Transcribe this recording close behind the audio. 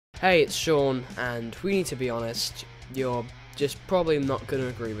Hey, it's Sean, and we need to be honest, you're just probably not going to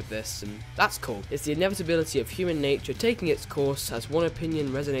agree with this, and that's cool. It's the inevitability of human nature taking its course as one opinion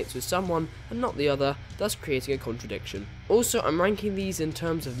resonates with someone and not the other, thus creating a contradiction. Also, I'm ranking these in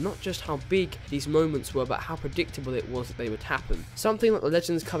terms of not just how big these moments were, but how predictable it was that they would happen. Something like the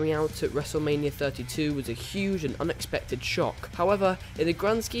Legends coming out at WrestleMania 32 was a huge and unexpected shock. However, in the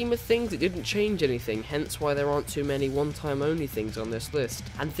grand scheme of things, it didn't change anything, hence why there aren't too many one-time only things on this list.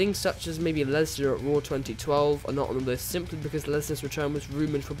 And things such as maybe Lesnar at Raw 2012 are not on the list simply because Lesnar's return was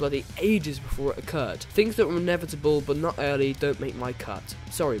rumoured for bloody ages before it occurred. Things that were inevitable but not early don't make my cut.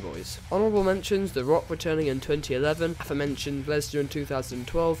 Sorry boys. Honourable mentions: The Rock returning in 2011, aforementioned Lesnar in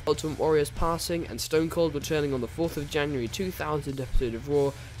 2012, Ultimate Warrior's passing, and Stone Cold returning on the 4th of January 2000 episode of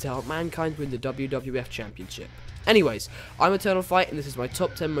Raw to help Mankind win the WWF Championship. Anyways, I'm Eternal Fight, and this is my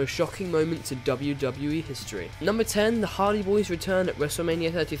top 10 most shocking moments in WWE history. Number 10, the Hardy Boys return at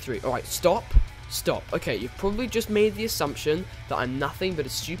WrestleMania 33. Alright, stop. Okay, you've probably just made the assumption that I'm nothing but a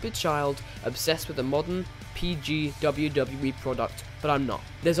stupid child obsessed with a modern PG WWE product, but I'm not.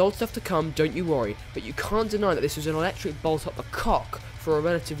 There's old stuff to come, don't you worry, but you can't deny that this was an electric bolt up the cock for a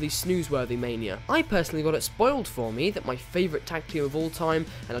relatively snooze-worthy Mania. I personally got it spoiled for me that my favourite tag team of all time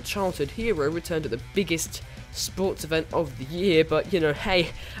and a childhood hero returned at the biggest sports event of the year, but you know,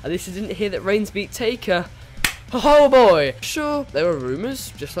 hey, at least I didn't hear that Reigns beat Taker. Oh boy! Sure, there were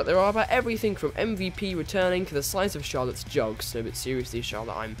rumours, just like there are about everything from MVP returning to the size of Charlotte's jugs. No, but seriously,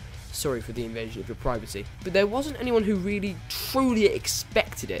 Charlotte, I'm sorry for the invasion of your privacy. But there wasn't anyone who really, truly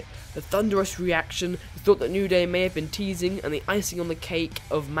expected it. The thunderous reaction, the thought that New Day may have been teasing, and the icing on the cake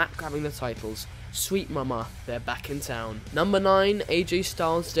of Matt grabbing the titles. Sweet mama, they're back in town. Number 9, AJ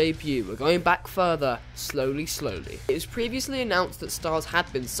Styles' debut. We're going back further, slowly. It was previously announced that Styles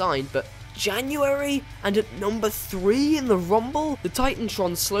had been signed, but January? And at number 3 in the Rumble? The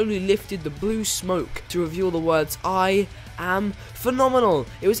Titantron slowly lifted the blue smoke to reveal the words, "I am phenomenal."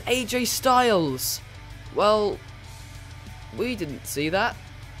 It was AJ Styles. Well, we didn't see that.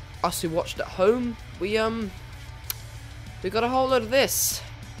 Us who watched at home, we got a whole lot of this.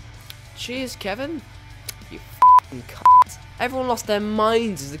 Cheers, Kevin. You f***ing cunt. Everyone lost their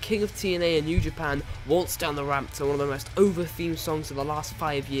minds as the King of TNA and New Japan waltzed down the ramp to one of the most over-themed songs of the last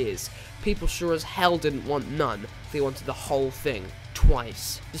 5 years. People sure as hell didn't want none. They wanted the whole thing.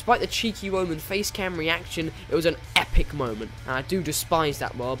 Twice. Despite the cheeky Roman facecam reaction, it was an epic moment, and I do despise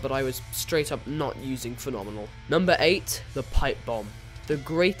that word, but I was straight up not using phenomenal. Number 8, the pipe bomb. The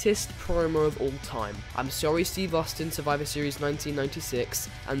greatest promo of all time. I'm sorry, Steve Austin, Survivor Series 1996,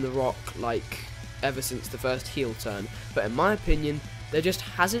 and The Rock, like, ever since the first heel turn, but in my opinion, there just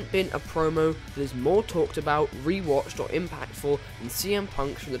hasn't been a promo that is more talked about, rewatched, or impactful than CM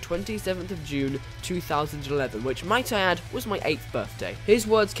Punk's from the 27th of June 2011, which, might I add, was my 8th birthday. His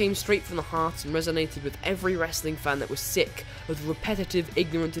words came straight from the heart and resonated with every wrestling fan that was sick of the repetitive,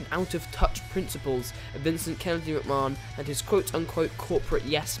 ignorant, and out-of-touch principles of Vincent Kennedy McMahon and his quote-unquote corporate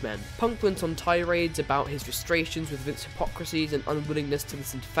yes-men. Punk went on tirades about his frustrations with Vince's hypocrisies and unwillingness to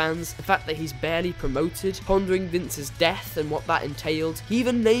listen to fans, the fact that he's barely promoted, pondering Vince's death and what that entailed. He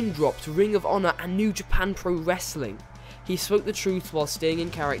even name-dropped Ring of Honor and New Japan Pro Wrestling. He spoke the truth while staying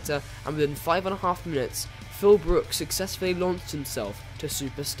in character, and within 5.5 minutes, Phil Brooks successfully launched himself to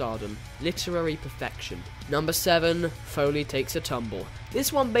superstardom. Literary perfection. Number 7, Foley takes a tumble.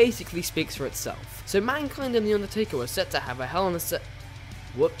 This one basically speaks for itself. So Mankind and The Undertaker were set to have a Hell in a Cell...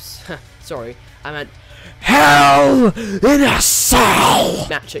 Whoops. Sorry, I meant Hell in a Cell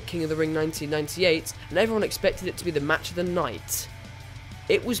match at King of the Ring 1998, and everyone expected it to be the match of the night.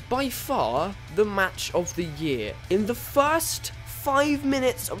 It was by far the match of the year. In the first 5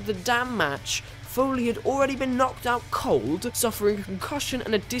 minutes of the damn match, Foley had already been knocked out cold, suffering a concussion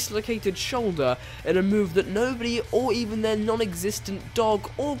and a dislocated shoulder in a move that nobody or even their non-existent dog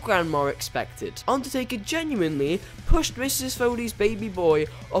or grandma expected. Undertaker genuinely pushed Mrs. Foley's baby boy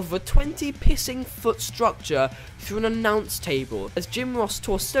off a 20-pissing-foot structure through an announce table, as Jim Ross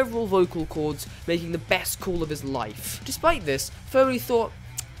tore several vocal cords, making the best call of his life. Despite this, Foley thought,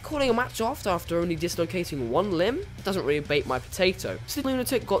 calling a match off after only dislocating one limb doesn't really bait my potato. So the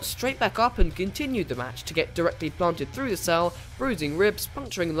lunatic got straight back up and continued the match to get directly planted through the cell, bruising ribs,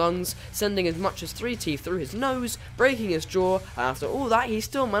 puncturing lungs, sending as much as 3 teeth through his nose, breaking his jaw, and after all that he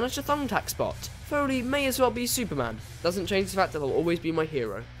still managed a thumbtack spot. Foley may as well be Superman. Doesn't change the fact that he'll always be my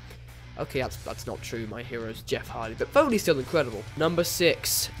hero. Okay, that's not true, my hero's Jeff Hardy, but Foley's still incredible. Number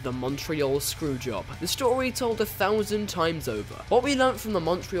 6, the Montreal Screwjob. The story told 1,000 times over. What we learned from the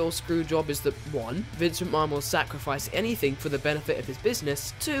Montreal Screwjob is that 1. Vince McMahon will sacrifice anything for the benefit of his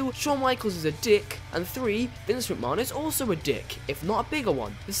business, 2. Shawn Michaels is a dick, and 3. Vince McMahon is also a dick, if not a bigger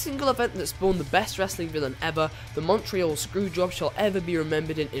one. The single event that spawned the best wrestling villain ever, the Montreal Screwjob, shall ever be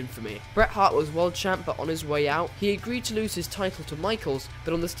remembered in infamy. Bret Hart was world champ, but on his way out, he agreed to lose his title to Michaels,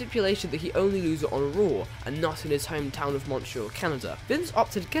 but on the stipulation that he only lose it on Raw, and not in his hometown of Montreal, Canada. Vince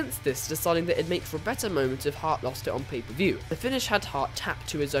opted against this, deciding that it'd make for a better moment if Hart lost it on pay-per-view. The finish had Hart tap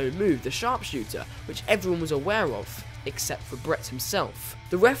to his own move, the sharpshooter, which everyone was aware of, except for Bret himself.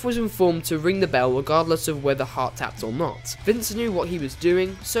 The ref was informed to ring the bell regardless of whether Hart tapped or not. Vince knew what he was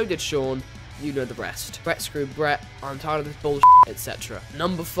doing, so did Shawn. You know the rest. Bret screwed Bret, I'm tired of this bullshit, etc.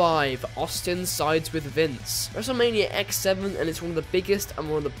 Number 5, Austin sides with Vince. WrestleMania X7, and it's one of the biggest and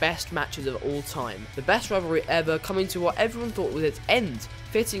one of the best matches of all time. The best rivalry ever, coming to what everyone thought was its end,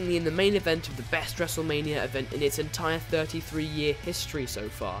 fittingly in the main event of the best WrestleMania event in its entire 33-year history so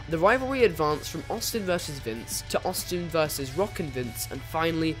far. The rivalry advanced from Austin versus Vince to Austin versus Rock and Vince, and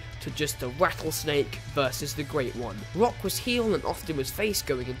finally to just the Rattlesnake versus the Great One. Rock was heel and Austin was face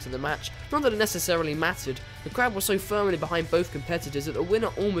going into the match, not that it necessarily mattered. The crowd was so firmly behind both competitors that the winner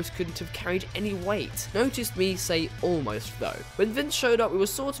almost couldn't have carried any weight. Notice me say almost though. When Vince showed up, we were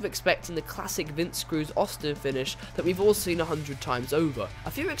sort of expecting the classic Vince screws Austin finish that we've all seen 100 times over.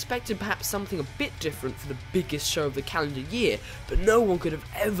 A few expected perhaps something a bit different for the biggest show of the calendar year, but no one could have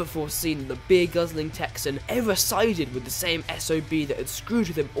ever foreseen the beer guzzling Texan ever sided with the same SOB that had screwed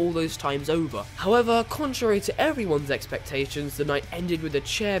with him all those times over. However, contrary to everyone's expectations, the night ended with a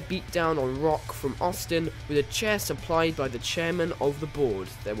chair beat down on Rock from Austin, with a chair supplied by the chairman of the board.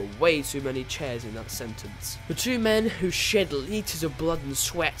 There were way too many chairs in that sentence. The two men, who shed liters of blood and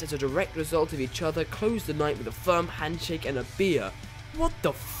sweat as a direct result of each other, closed the night with a firm handshake and a beer. What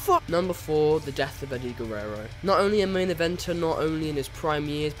the fuck? Number 4, the death of Eddie Guerrero. Not only a main eventer, not only in his prime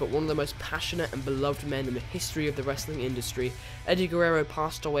years, but one of the most passionate and beloved men in the history of the wrestling industry, Eddie Guerrero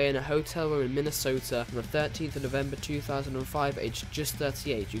passed away in a hotel room in Minnesota on the 13th of November 2005, aged just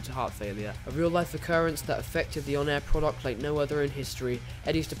 38 due to heart failure. A real-life occurrence that affected the on-air product like no other in history.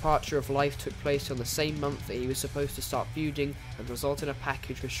 Eddie's departure of life took place on the same month that he was supposed to start feuding and resulted in a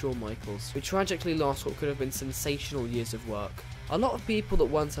package with Shawn Michaels. We tragically lost what could have been sensational years of work. A lot of people that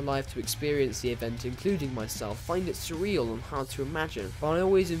weren't alive to experience the event, including myself, find it surreal and hard to imagine, but I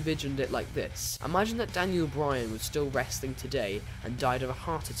always envisioned it like this. Imagine that Daniel Bryan was still wrestling today and died of a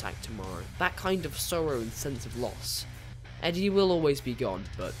heart attack tomorrow. That kind of sorrow and sense of loss. Eddie will always be gone,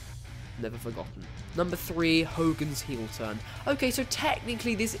 but never forgotten. Number 3, Hogan's heel turn. Okay, so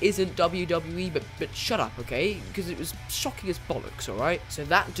technically this isn't WWE, but shut up, okay? Because it was shocking as bollocks, alright? So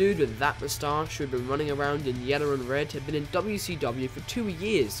that dude with that moustache who had been running around in yellow and red had been in WCW for 2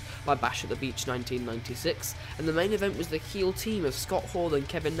 years by Bash at the Beach 1996, and the main event was the heel team of Scott Hall and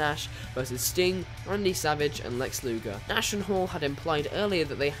Kevin Nash versus Sting, Randy Savage, and Lex Luger. Nash and Hall had implied earlier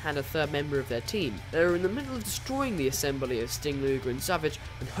that they had a third member of their team. They were in the middle of destroying the assembly of Sting, Luger, and Savage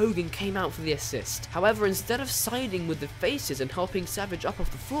when Hogan came out for the assist. However, instead of siding with the faces and helping Savage up off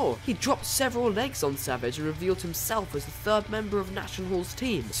the floor, he dropped several legs on Savage and revealed himself as the third member of Nash and Hall's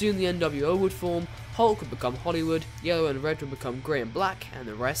team. Soon the NWO would form, Hulk would become Hollywood, yellow and red would become grey and black, and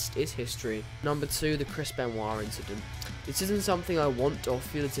the rest is history. Number 2, the Chris Benoit incident. This isn't something I want or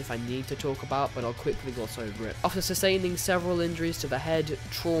feel as if I need to talk about, but I'll quickly gloss over it. After sustaining several injuries to the head,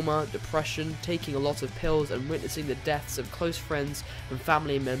 trauma, depression, taking a lot of pills, and witnessing the deaths of close friends and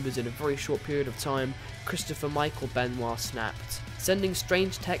family members in a very short period of time, Christopher Michael Benoit snapped. Sending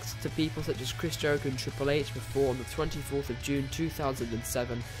strange texts to people such as Chris Jericho and Triple H before, on the 24th of June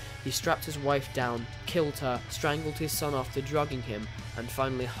 2007, he strapped his wife down, killed her, strangled his son after drugging him, and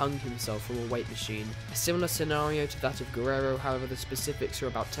finally hung himself from a weight machine. A similar scenario to that of Guerrero, however the specifics are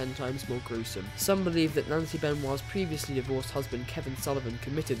about 10 times more gruesome. Some believe that Nancy Benoit's previously divorced husband Kevin Sullivan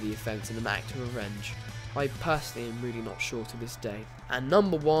committed the offence in an act of revenge. I personally am really not sure to this day. And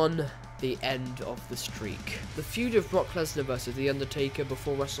number 1, the end of the streak. The feud of Brock Lesnar versus The Undertaker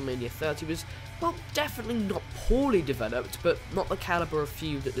before WrestleMania 30 was, well, definitely not poorly developed, but not the caliber of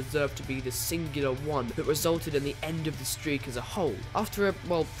feud that deserved to be the singular one that resulted in the end of the streak as a whole. After a,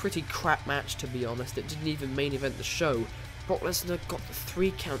 well, pretty crap match to be honest, that didn't even main event the show, Brock Lesnar got the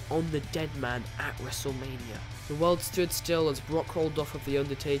 3 count on the dead man at WrestleMania. The world stood still as Brock rolled off of The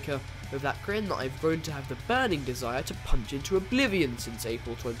Undertaker with that grin that I've grown to have the burning desire to punch into oblivion since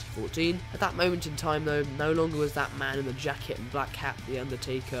April 2014. At that moment in time though, no longer was that man in the jacket and black hat The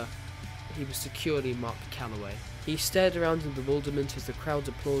Undertaker. He was securely Mark Calloway. He stared around in bewilderment as the crowd's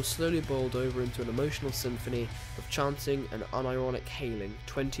applause slowly boiled over into an emotional symphony of chanting and unironic hailing,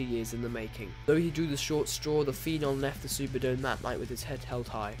 20 years in the making. Though he drew the short straw, the Phenom left the Superdome that night with his head held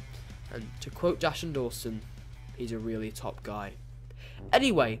high. And to quote Dash and Dawson, he's a really top guy.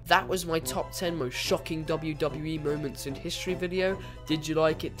 Anyway, that was my top 10 most shocking WWE moments in history video. Did you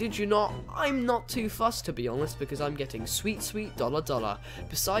like it? Did you not? I'm not too fussed, to be honest, because I'm getting sweet $dollar.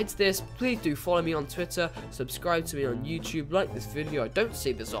 Besides this, please do follow me on Twitter, subscribe to me on YouTube, like this video. I don't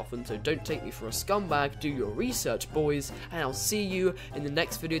say this often, so don't take me for a scumbag. Do your research, boys, and I'll see you in the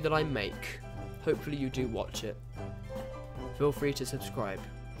next video that I make. Hopefully you do watch it. Feel free to subscribe.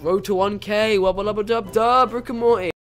 Road to 1K, wubba lubba dub dub, Rick and Morty.